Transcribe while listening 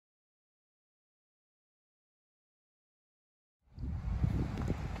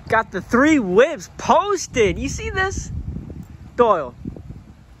Got the 3 whips posted. You see this? Doyle.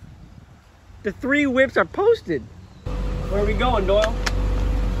 The 3 whips are posted. Where are we going, Doyle?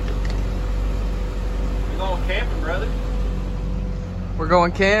 We're going camping, brother. We're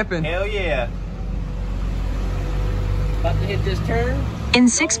going camping. Hell yeah. About to hit this turn. In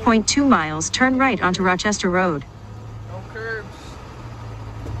 6.2 miles, turn right onto Rochester Road. No curbs.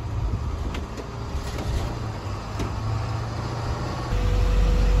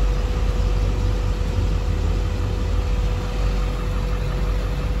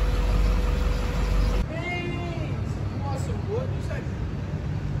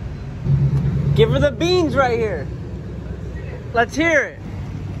 Give her the beans right here. Let's hear it.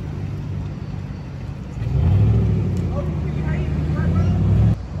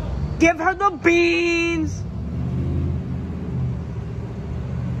 Give her the beans.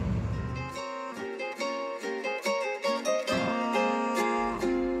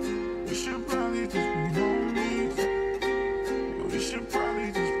 We should probably just be homies. We should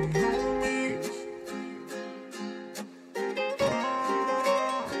probably just be homies.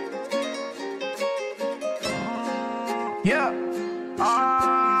 Yeah.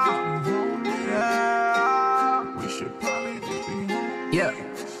 Yeah. We should probably just be homies. Yeah.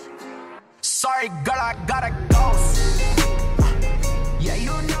 Sorry, girl, I gotta go. Yeah,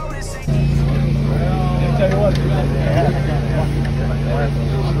 you know this ain't.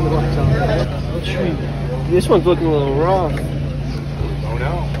 This one's looking a little rough. Oh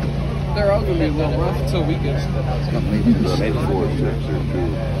no. They're all gonna be a little rough until we get Maybe 4 6 or 2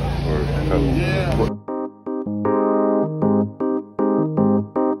 or Yeah.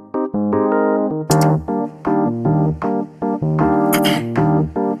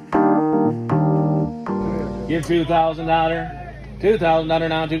 Give $2,000. $2,000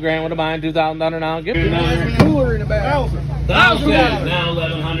 now, $2,000 with a bind. $2,000 now. Give $2,000. Cooler in about. $1,000. Now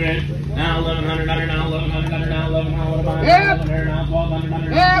 $1,100. Now $1,100. Now $1,100. Now $1,100 with a bind. Yep. $1,100. Now $1,200.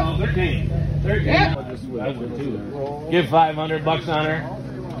 Now $13. Give $500 on her.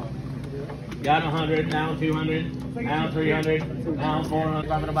 Got 100. Now 200. Now 300. Now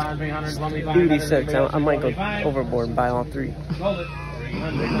 400. I'm gonna buy 325. 86. I might go overboard and buy all 3. Hold it.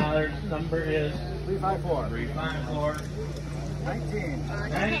 $300 number is 354. 354.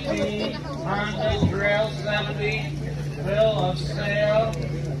 19. Honda Trail 70. Bill of sale.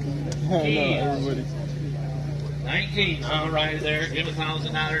 Keys. 19. All right, there. Give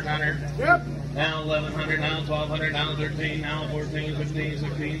 $1,000 on her. Yep. Now 1,100. Now 1,200. Now 13. Now 14. 15.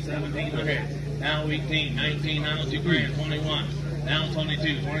 16. 1700. Now 18. 19. Now $2,000. 21. Now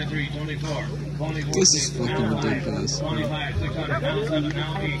 22. 23. 24. 24. This is fucking ridiculous. 25. 600. Now 7.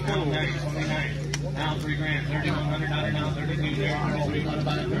 Now 8. Now 9. 29. Now $3,000. $3,100. Now 32. There are 33. What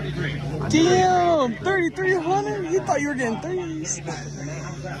about 33? Damn, 3,300? You thought you were getting 30s.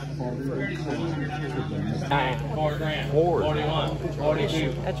 $4,000. 41.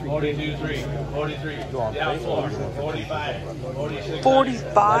 42. 42. 3. 43. Yeah, 4. 45. 46.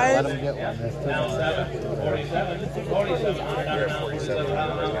 45? Now 7. 47. 47.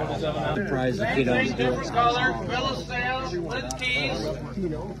 Surprised the kid doesn't do it. Different color. Bill of sale. With keys.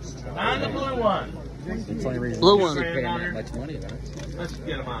 On the blue one. Blue one. Let's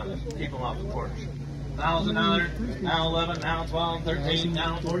get them on. Keep them off the porch. $1,000. Now 11. Now 12. 13.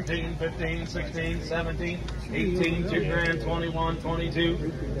 Now 14. 15. 16. 17. 18. $2,000. 21.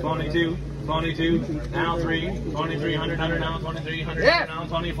 22. 22. 22. Now 3. 2,300. Now 2,300. Now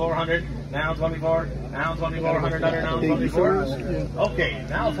 2,400. Now 24. Now 2,400. Now 24. Okay.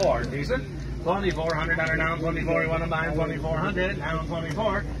 Now 4. Decent. 2,400 now, 24, you want to buy 2,400, now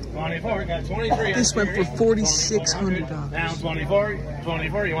 24, 24, got 23. This went for $4,600. Now 24,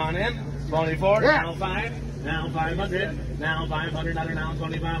 24, you want in? 24, now 5, now 500, now 500, now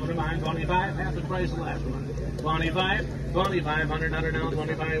 25, want to buy 25, half the price of the last one. 25, 2,500, now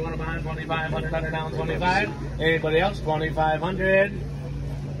 25, you want to buy 2,500, now 25. Anybody else? 2,500.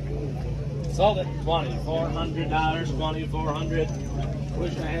 Sold it. $2,400, 2,400.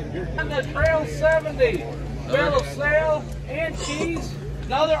 Wish I had your Honda Trail 70. Bill of sale and keys.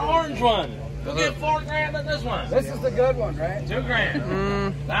 Another orange one. We'll get $4,000 on this one. This is the good one, right?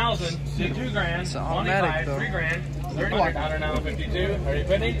 $2,000. 1,000. $2,000. 25. $3,000. $30 now. 52. Are you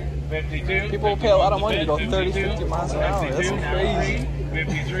kidding? 52. People will pay a lot of money to go 30, 50 miles an hour. That's crazy.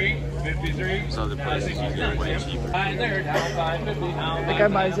 53. 53. So the price is going way cheaper. Right there. Now 550. Now That guy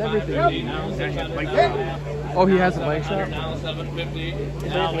buys everything. Now 600. Oh, he has a bike shop? Now 750.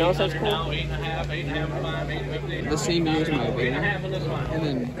 Now 800. Now 8.5. 8.5. 850. The same year as my $8.5 baby. on this one. And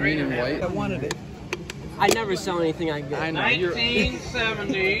then green and white. I wanted it. I never sell anything I get. I know.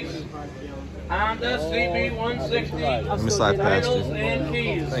 1970s Honda CB160. Let me slide past Titles you. and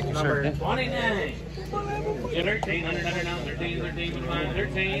keys. Thank you, Number sir. 29. Yeah, 1300 now, 13, 13,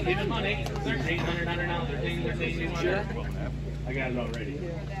 even money. 1300 now, 13, even money. I got it already.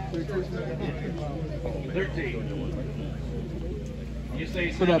 13. You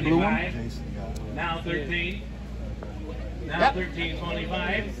say 75. Now 13. Now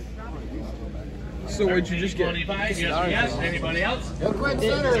 13.25. So what'd you just get? 25. Yes. Anybody else?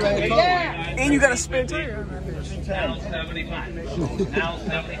 And you got a spare tire. Now 75. Now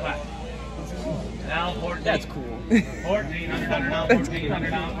 75. Now 14. That's cool. 1400 now, 1400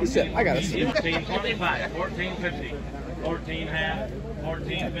 now. He said, I got a 1425, 1450, 14 half,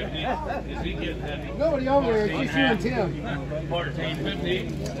 1450. Is he getting heavy? Nobody over here, just you and Tim. 1450,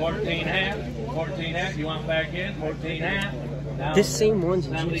 14 half, 14 half. You want back in? 14 half. Now This same one's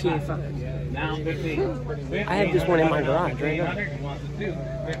in 75. GTA5. Now 15. I have this one in my garage right now. 1500. You want the two?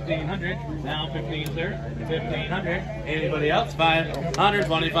 1500. Now 15, sir. 1500. Anybody else?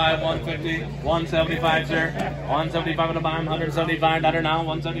 525, 150, 175, sir. 175 on the bottom. 175 under now.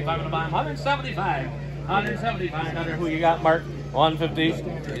 175 on the bottom. 175. 175 under. Who you got, Mark?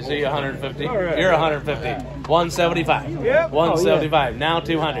 150. You see 150. You're 150. 175. Yep. 175. Now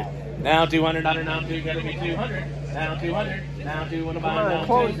 200. Now 200 under. Now 2. Gonna be 200. Now 200. Now 2 on the bottom. Now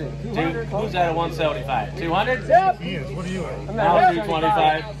 2. Who's at a 175? 200? Yep. He is. What are you at? Now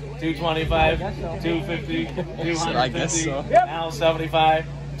 225. 225. 250. 250. I guess so. Now 75.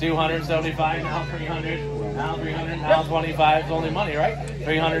 275. Now 300. Now 300. Now 25. It's only money, right?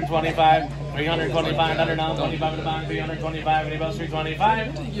 325. 325 under now. 25 in the bottom. 325. Anybody else?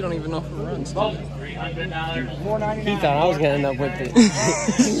 325. You don't even know if it runs. $300. He thought I was gonna end up with it.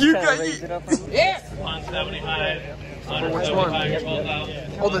 You got 175. 175. You're both out.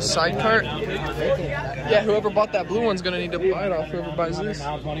 Oh, the side cart? Yeah, whoever bought that blue one's gonna need to buy it off whoever buys this.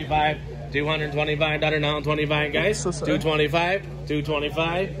 Now 25. 225 under now 25, guys. 225.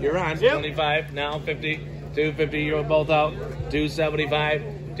 225. You're on. 25. Now 50. 250. You're both out. 275.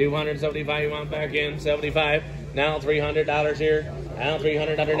 275. You want back in. 75. Now $300 here. Now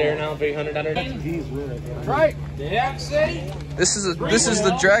 $300 there. Now $300 there. Right. Yeah, see? This is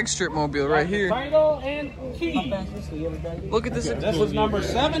the drag strip mobile right here. Title and key. Look at this. This is number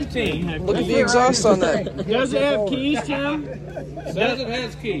 17. Look at the exhaust on that. Does it have keys, Tim? Says it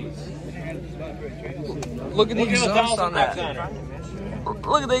has keys. Look at the exhaust on that. $1,000 on it.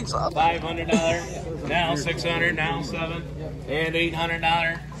 Look at the exhaust. $500. Now $600. Now $700. And $800.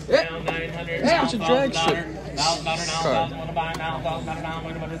 Now $900. Now It's a drag strip. $1,000. Now $1,000 on the buy. Now $1,000. Now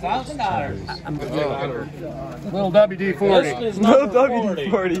 $1,000. Little WD-40. This is number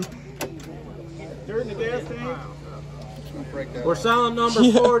 40. We're selling number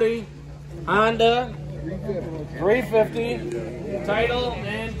 40 Honda 350 title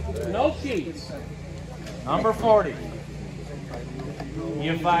and no keys. Number 40.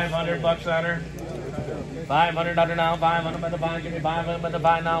 You $500 on her. 500 under now. 500 by the buy. Give me 500 by the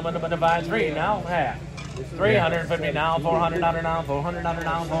buy now. By the buy 3 now. Half. 350 now. 400 under now. 400 under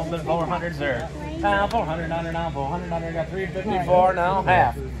now. 400 there. Now 400 under now. 400 under. Got 354 now.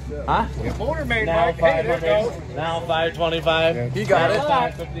 Half. Huh? Now 500. Now 525. He got it.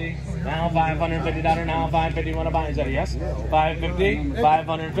 550. Now $550. Now 550. Want to buy? Is that a yes? 550.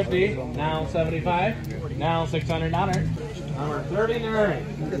 550. Now 75. Now $600. Number 39.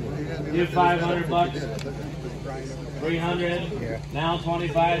 Give $500. 300. Now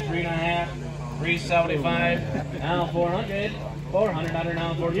 25. 3.5. 375. Now 400. 400 under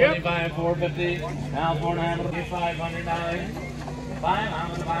now. 425. 450. Now 4.5.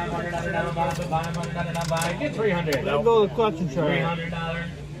 $500. 500 under now. 500 under now. Buy. Get 300. Let go of the clutch and try. $300.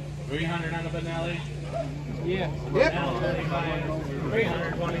 300 on the Benelli. Yeah. Now 25.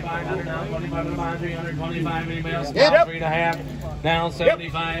 325 under now. 25 on the buy. 325. Anybody else? Now 3.5. Now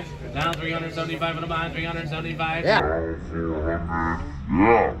 75. Now 375 on the buy. 375. Yeah.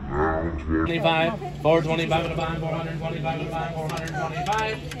 25. 425 on the buy. 425 on the buy.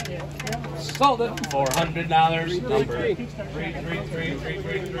 425. Sold it. $400. Number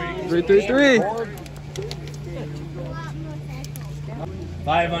 333.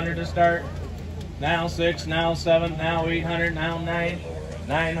 500 to start. Now 6, now 7, now 800, now 9.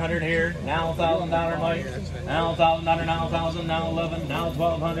 900 here. Now $1,000 Mike. Now $1,000. Now 1,000. Now 11. Now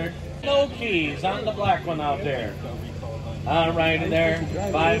 1,200. No keys on the black one out there. All right, in there.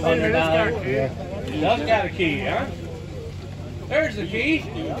 $500. Does got a key, huh? There's the key.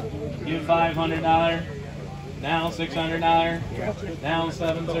 Give $500. Now $600. Now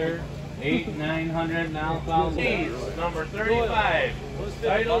 7, sir. 8, 900, now 1,000. Keys, number 35.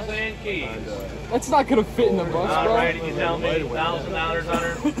 Titles and keys. That's not gonna fit in the bus, bro. Alright, you tell me $1,000 on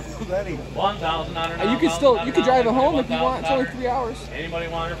her. $1,000 You can still, you can drive it home if you want. It's only 3 hours. Anybody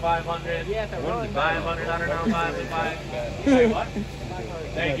want her 500? Yeah, 500 on her now, 5 and 5. What?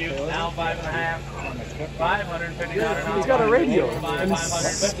 Thank you. Now 5.5. 550 on her now. He's got a radio.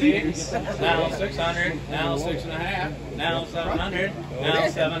 550. Now 600. Now 6.5. Now 700. Now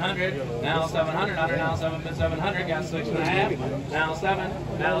 700. Now 700 on her now. 700. Got 6.5. Now 7.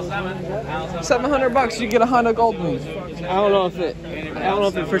 Now 7. Now 7. $700. You get a Honda Goldwing. I don't know if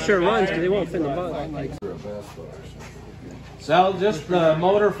it for sure runs because it won't fit in the bus. Sell just the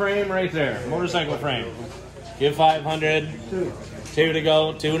motor frame right there. Motorcycle frame. Give 500. 2 to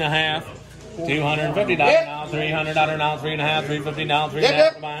go. 2.5. $250 now, $300 now, 3.5, 350 now,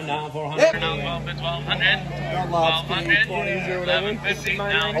 3.5, now 400 now, 1,200, 1,150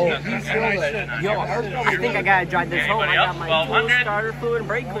 now. Yo, I think I gotta drive this home. I got my full starter fluid and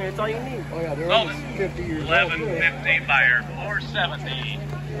brake cleaner. That's all you need. Oh yeah, they're only 50 years old. 1150 buyer, 470.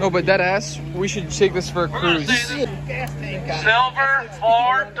 No, but dead ass, we should take this for a cruise. Silver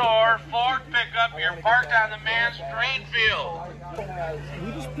 4-door Ford pickup. You're parked on the man's Greenville.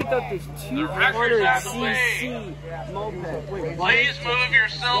 We just picked up this 200cc moped. Wait, Please move your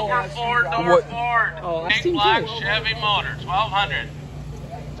silver 4-door Ford. Oh, that's Big block good. Chevy motor, 1,200.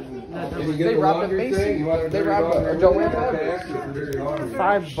 They robbed the Mason. They robbed or don't win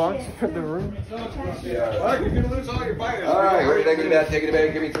 $5 for the room. All right, what do you think of that? Take it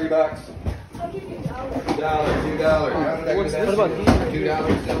back. Give me $3. $2. What about these?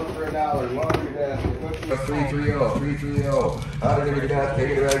 $2 selling for $1. Laundry basket. 330. How did you get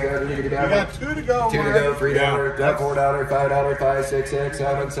take it back? You got 2 to go. $2 to go. $3. $4. $5. 5, 6, 6,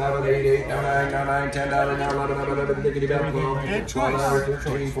 7, 7, 8, 8, 9, 9, $10. Now 11. Diggity back. $12.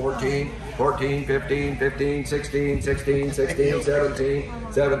 13, 14, 14, 15, 15, 16, 16, 16, 17,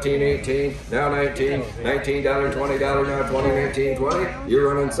 17, 18. Now 19, $19, $20. Now 20, 19, 20.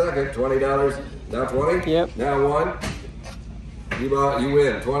 You're running second. $20. Now 20. Yep. Now 1. You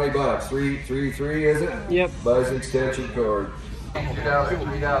win. $20. 3 is it? Yep. Buzz extension cord. $2,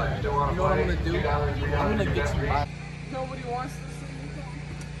 $3. Still want to play? $2, I'm gonna get some. Nobody wants to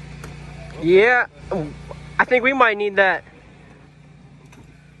see. Yeah, I think we might need that.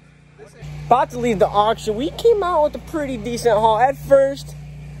 About to leave the auction. We came out with a pretty decent haul at first,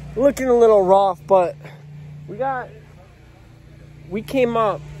 looking a little rough, but we came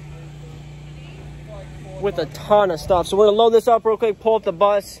up with a ton of stuff. So we're gonna load this up real quick, pull up the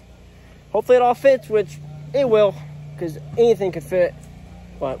bus. Hopefully it all fits, which it will, because anything could fit.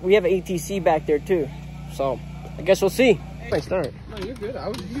 But we have an ATC back there too, so I guess we'll see. Nice start. No, you're good.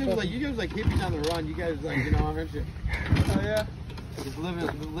 You guys like hippies on the run. You guys like, you know, aren't you? Oh yeah. Just living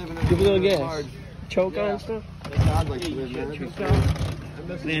Give a little gas. Choke on and stuff. I'd like to live there.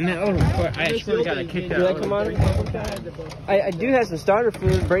 Man, I swear to God, I kicked that. Did that come on? I do have some starter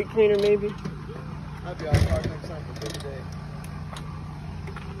fluid, brake cleaner maybe. I'll be out park next time for a big day.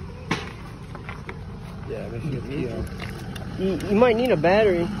 Yeah, they should be You might need a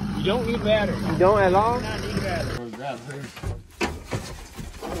battery. You don't need battery. You don't at all? You don't need a battery.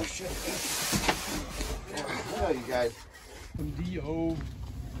 Oh shit. What are you guys? D.O.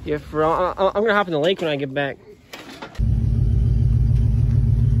 Yeah, for all, I'm gonna hop in the lake when I get back.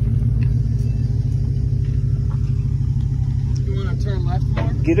 You want to turn left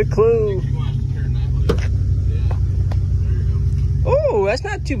more? Get a clue. Oh, that's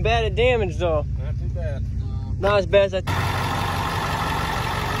not too bad of damage though. Not too bad. Not as bad as I thought.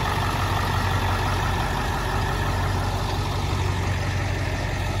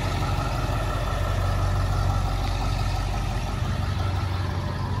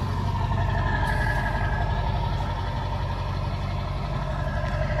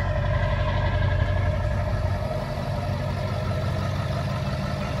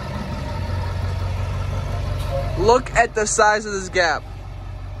 Look at the size of this gap.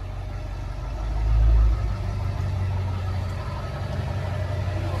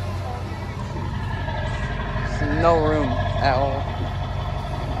 There's no room at all.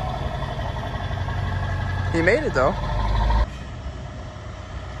 He made it though.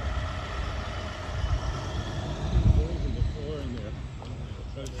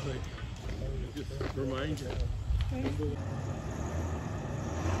 Remind you.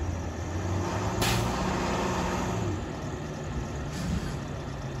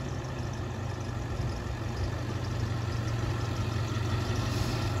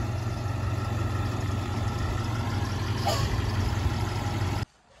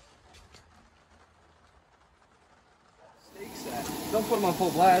 Don't put them on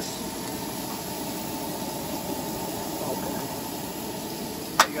full blast.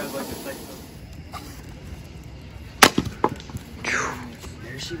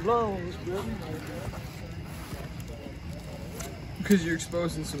 There she blows, bro. Because you're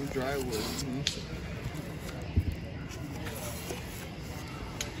exposing some dry wood.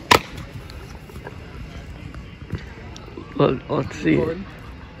 Let's see.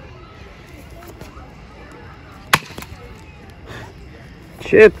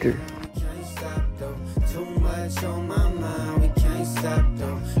 Chipped her. Can't stop though, too much on my mind, we can't stop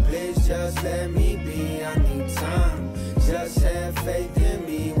though. Please just let me be, I need time. Just have faith in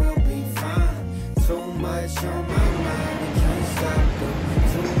me, we'll be fine. Too much on my mind, we can't stop though.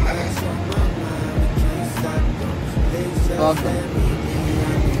 Too much on my mind, we can't stop though. Please just let me be, I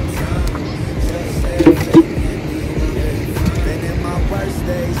need time. Just have faith in me, we'll be fine. Been in my worst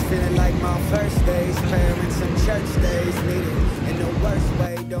days, feeling like my first days. Parents and church days, needed in the worst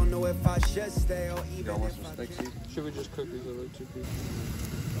way. Don't know if I should stay or even if I Sexy. Should we just cook these other two pieces?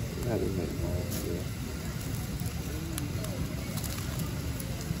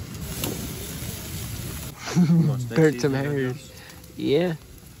 Burnt some hairs. Yeah.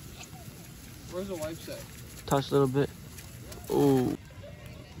 Where's the wipes at? Touch a little bit. Ooh.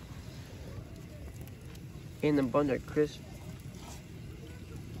 And the buns are crisp.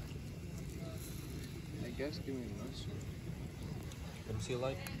 I guess give me a nice one. Let me see a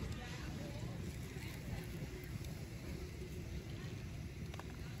light.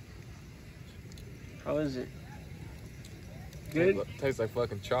 How is it? Good? Tastes like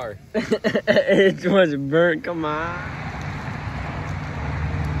fucking char. It was burnt, come on.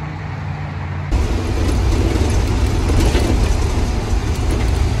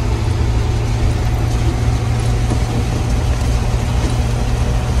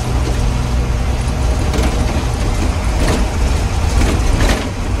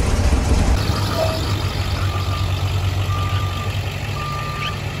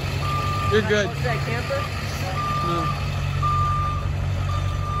 You're good. What's that, camper? No.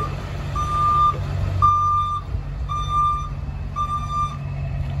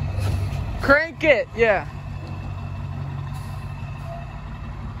 Crank it, yeah.